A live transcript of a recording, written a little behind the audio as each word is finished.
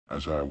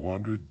As I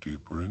wandered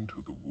deeper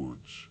into the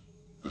woods,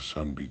 the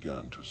sun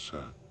began to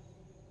set,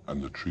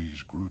 and the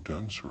trees grew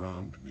dense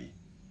around me.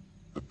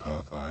 The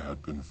path I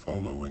had been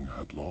following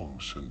had long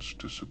since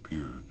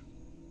disappeared,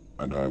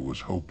 and I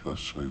was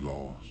hopelessly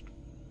lost.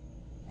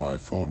 My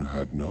phone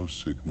had no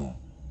signal,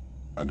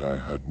 and I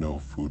had no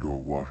food or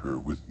water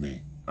with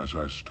me. As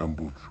I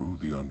stumbled through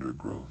the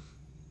undergrowth,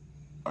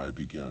 I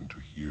began to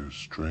hear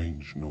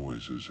strange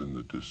noises in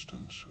the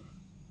distance.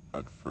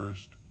 At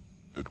first,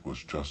 it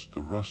was just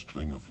the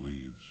rustling of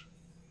leaves,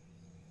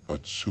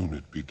 but soon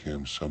it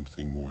became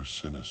something more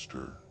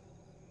sinister.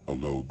 A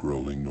low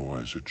growling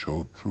noise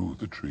echoed through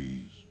the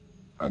trees,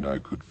 and I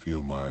could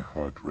feel my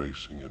heart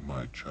racing in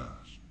my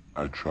chest.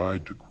 I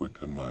tried to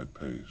quicken my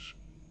pace,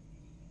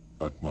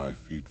 but my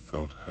feet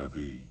felt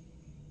heavy,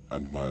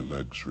 and my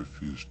legs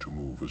refused to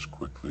move as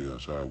quickly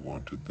as I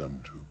wanted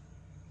them to.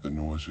 The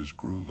noises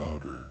grew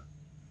louder,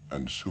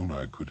 and soon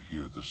I could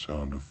hear the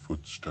sound of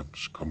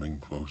footsteps coming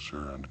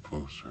closer and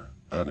closer.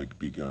 Panic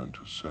began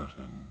to set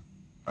in,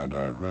 and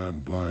I ran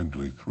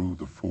blindly through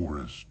the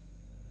forest,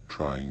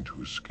 trying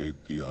to escape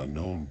the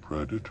unknown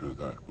predator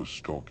that was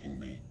stalking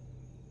me.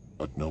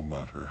 But no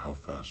matter how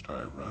fast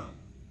I ran,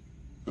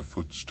 the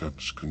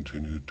footsteps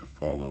continued to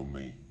follow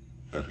me,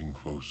 getting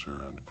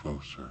closer and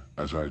closer.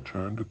 As I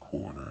turned a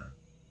corner,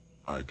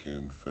 I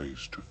came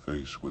face to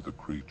face with a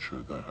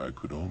creature that I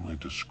could only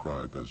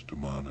describe as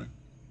demonic.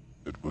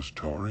 It was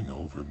towering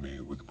over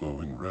me with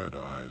glowing red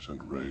eyes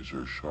and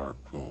razor-sharp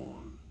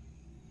claws.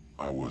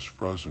 I was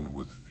frozen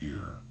with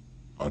fear,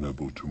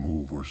 unable to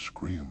move or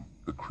scream.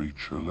 The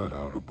creature let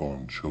out a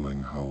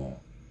bone-chilling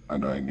howl,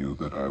 and I knew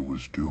that I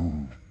was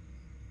doomed.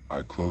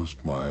 I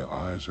closed my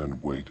eyes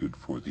and waited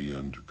for the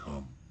end to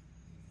come.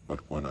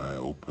 But when I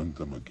opened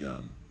them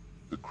again,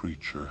 the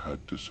creature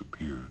had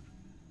disappeared,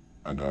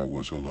 and I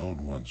was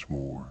alone once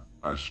more.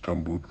 I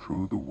stumbled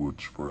through the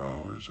woods for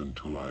hours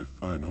until I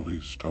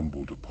finally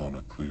stumbled upon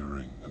a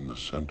clearing. In the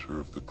center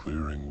of the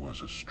clearing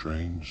was a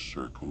strange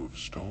circle of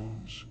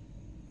stones,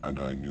 and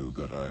I knew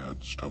that I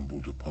had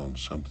stumbled upon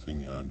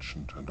something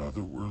ancient and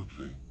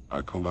otherworldly.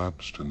 I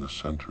collapsed in the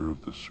center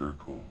of the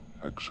circle,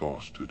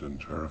 exhausted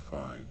and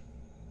terrified,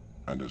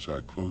 and as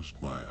I closed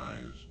my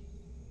eyes,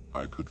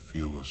 I could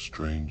feel a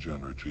strange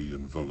energy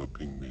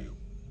enveloping me.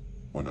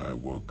 When I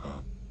woke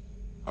up,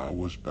 I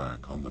was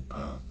back on the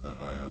path that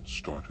I had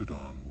started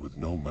on, with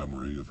no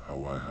memory of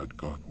how I had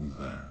gotten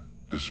there.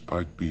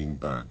 Despite being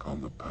back on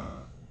the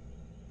path,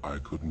 I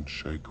couldn't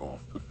shake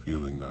off the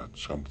feeling that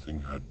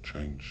something had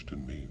changed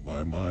in me.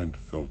 My mind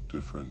felt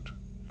different,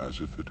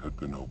 as if it had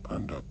been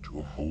opened up to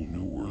a whole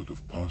new world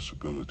of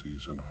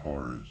possibilities and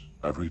horrors.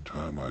 Every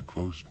time I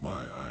closed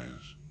my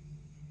eyes,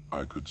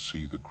 I could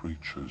see the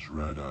creature's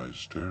red eyes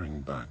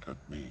staring back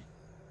at me,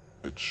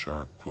 its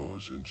sharp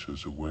claws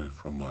inches away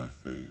from my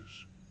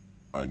face.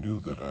 I knew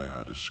that I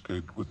had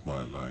escaped with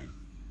my life,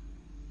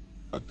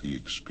 but the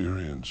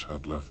experience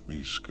had left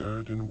me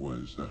scared in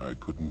ways that I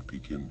couldn't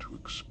begin to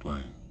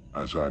explain.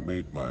 As I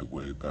made my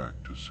way back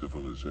to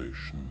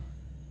civilization,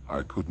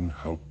 I couldn't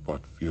help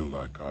but feel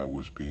like I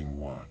was being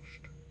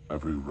watched.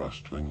 Every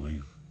rustling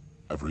leaf,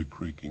 every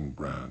creaking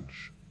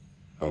branch,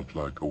 felt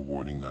like a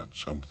warning that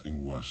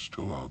something was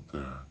still out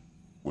there,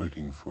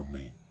 waiting for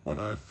me. When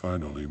I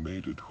finally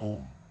made it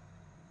home,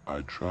 I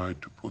tried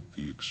to put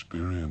the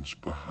experience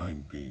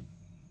behind me,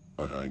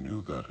 but I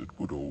knew that it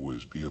would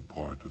always be a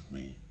part of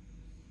me.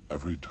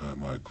 Every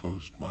time I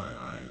closed my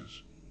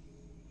eyes,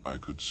 I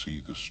could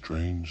see the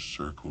strange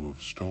circle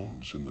of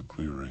stones in the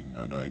clearing,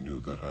 and I knew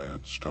that I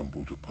had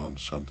stumbled upon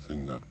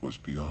something that was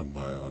beyond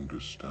my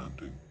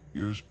understanding.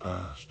 Years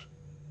passed,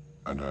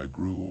 and I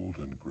grew old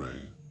and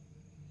gray,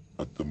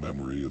 but the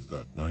memory of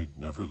that night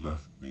never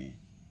left me.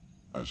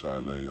 As I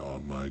lay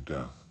on my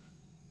death,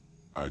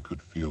 I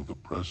could feel the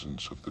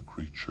presence of the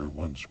creature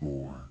once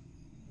more,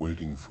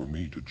 waiting for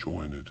me to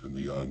join it in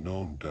the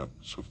unknown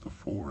depths of the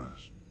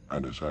forest.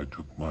 And as I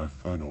took my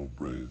final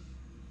breath,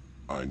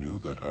 I knew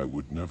that I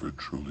would never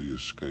truly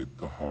escape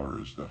the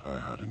horrors that I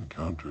had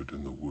encountered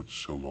in the woods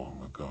so long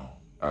ago.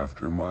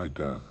 After my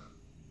death,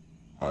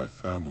 my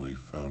family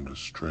found a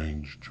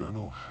strange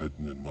journal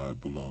hidden in my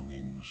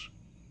belongings.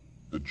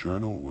 The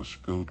journal was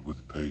filled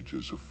with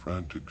pages of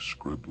frantic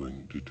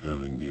scribbling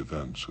detailing the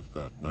events of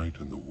that night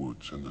in the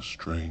woods and the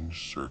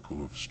strange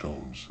circle of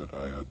stones that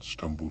I had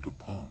stumbled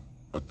upon.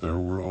 But there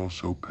were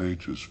also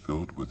pages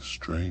filled with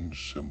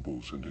strange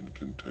symbols and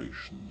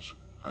incantations,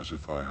 as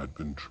if I had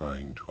been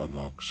trying to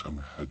unlock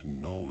some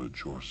hidden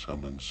knowledge or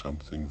summon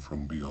something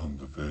from beyond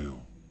the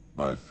veil.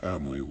 My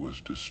family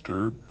was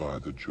disturbed by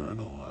the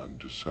journal and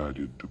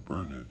decided to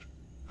burn it,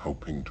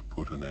 hoping to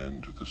put an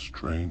end to the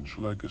strange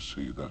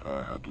legacy that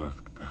I had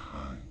left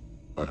behind.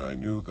 But I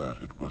knew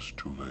that it was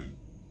too late.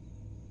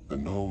 The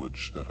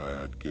knowledge that I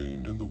had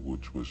gained in the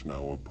woods was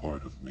now a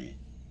part of me,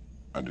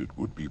 and it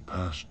would be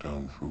passed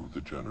down through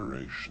the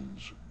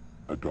generations,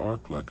 a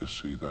dark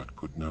legacy that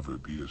could never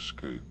be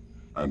escaped.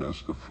 And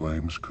as the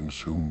flames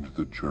consumed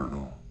the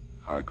journal,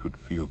 I could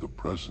feel the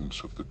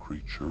presence of the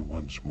creature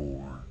once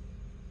more,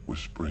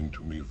 whispering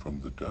to me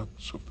from the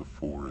depths of the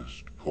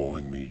forest,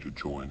 calling me to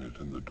join it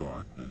in the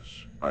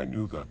darkness. I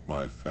knew that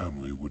my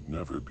family would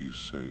never be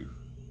safe,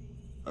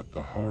 that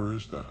the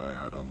horrors that I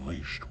had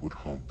unleashed would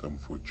haunt them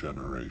for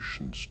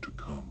generations to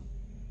come.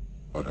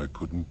 But I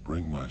couldn't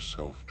bring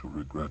myself to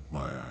regret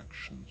my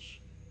actions.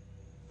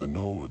 The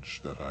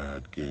knowledge that I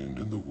had gained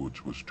in the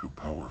woods was too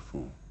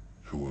powerful,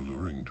 too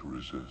alluring to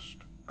resist,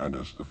 and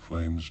as the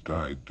flames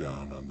died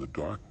down and the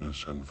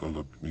darkness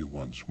enveloped me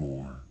once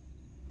more,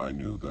 I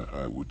knew that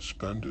I would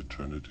spend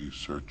eternity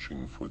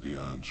searching for the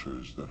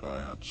answers that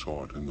I had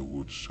sought in the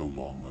woods so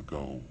long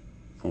ago,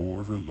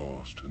 forever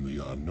lost in the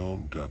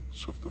unknown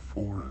depths of the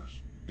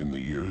forest. In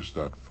the years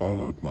that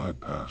followed my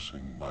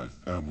passing, my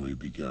family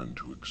began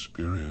to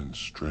experience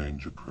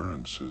strange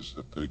occurrences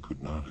that they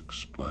could not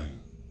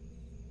explain.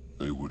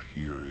 They would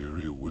hear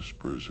eerie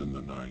whispers in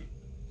the night,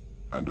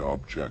 and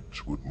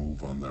objects would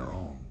move on their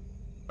own,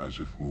 as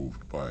if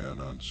moved by an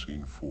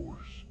unseen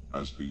force.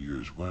 As the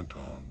years went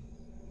on,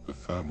 the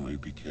family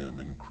became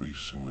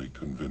increasingly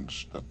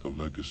convinced that the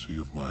legacy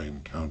of my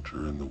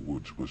encounter in the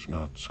woods was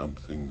not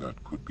something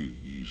that could be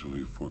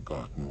easily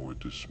forgotten or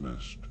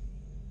dismissed.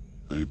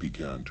 They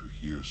began to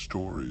hear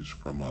stories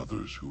from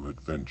others who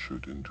had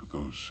ventured into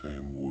those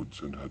same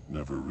woods and had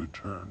never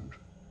returned.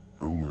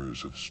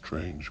 Rumors of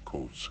strange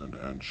cults and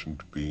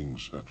ancient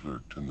beings that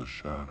lurked in the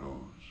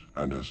shadows,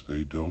 and as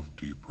they delved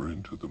deeper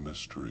into the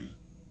mystery,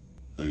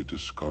 they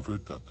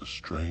discovered that the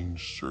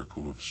strange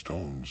circle of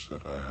stones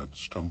that I had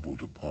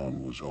stumbled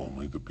upon was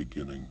only the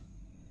beginning.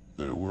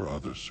 There were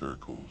other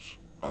circles,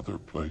 other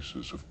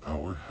places of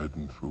power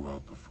hidden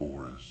throughout the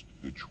forest,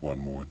 each one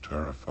more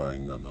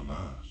terrifying than the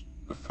last.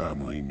 The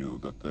family knew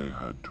that they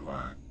had to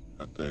act,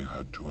 that they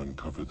had to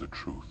uncover the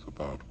truth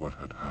about what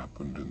had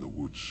happened in the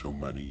woods so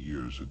many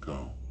years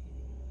ago.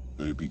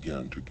 They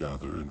began to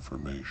gather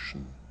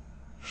information,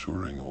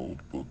 sorting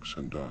old books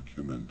and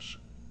documents,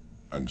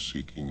 and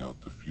seeking out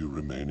the few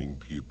remaining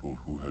people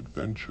who had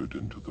ventured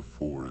into the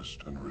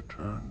forest and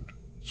returned.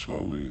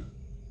 Slowly,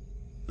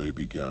 they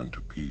began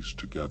to piece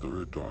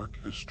together a dark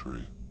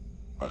history,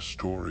 a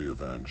story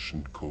of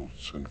ancient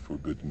cults and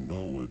forbidden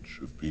knowledge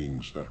of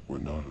beings that were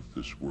not of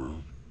this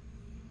world,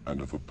 and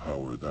of a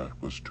power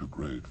that was too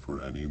great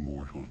for any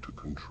mortal to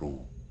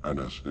control. And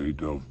as they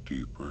delved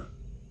deeper,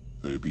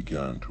 they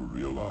began to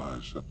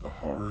realize that the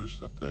horrors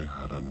that they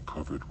had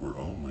uncovered were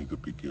only the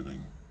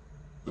beginning.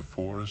 The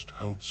forest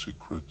held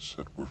secrets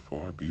that were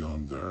far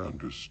beyond their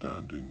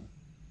understanding,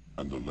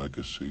 and the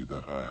legacy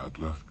that I had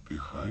left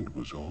behind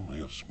was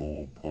only a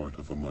small part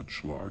of a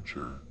much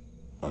larger,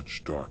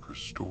 much darker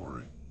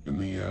story. In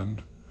the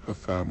end, the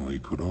family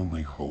could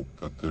only hope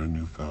that their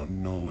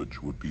newfound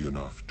knowledge would be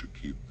enough to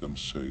keep them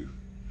safe,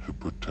 to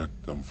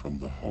protect them from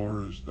the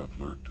horrors that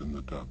lurked in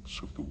the depths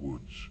of the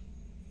woods.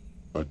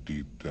 But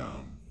deep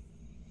down,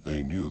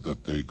 they knew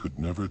that they could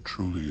never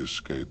truly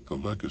escape the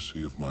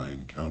legacy of my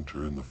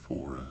encounter in the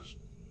forest,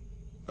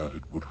 that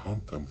it would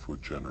haunt them for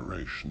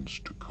generations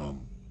to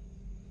come,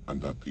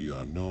 and that the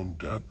unknown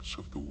depths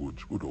of the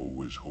woods would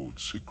always hold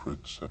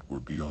secrets that were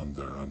beyond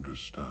their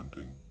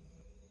understanding.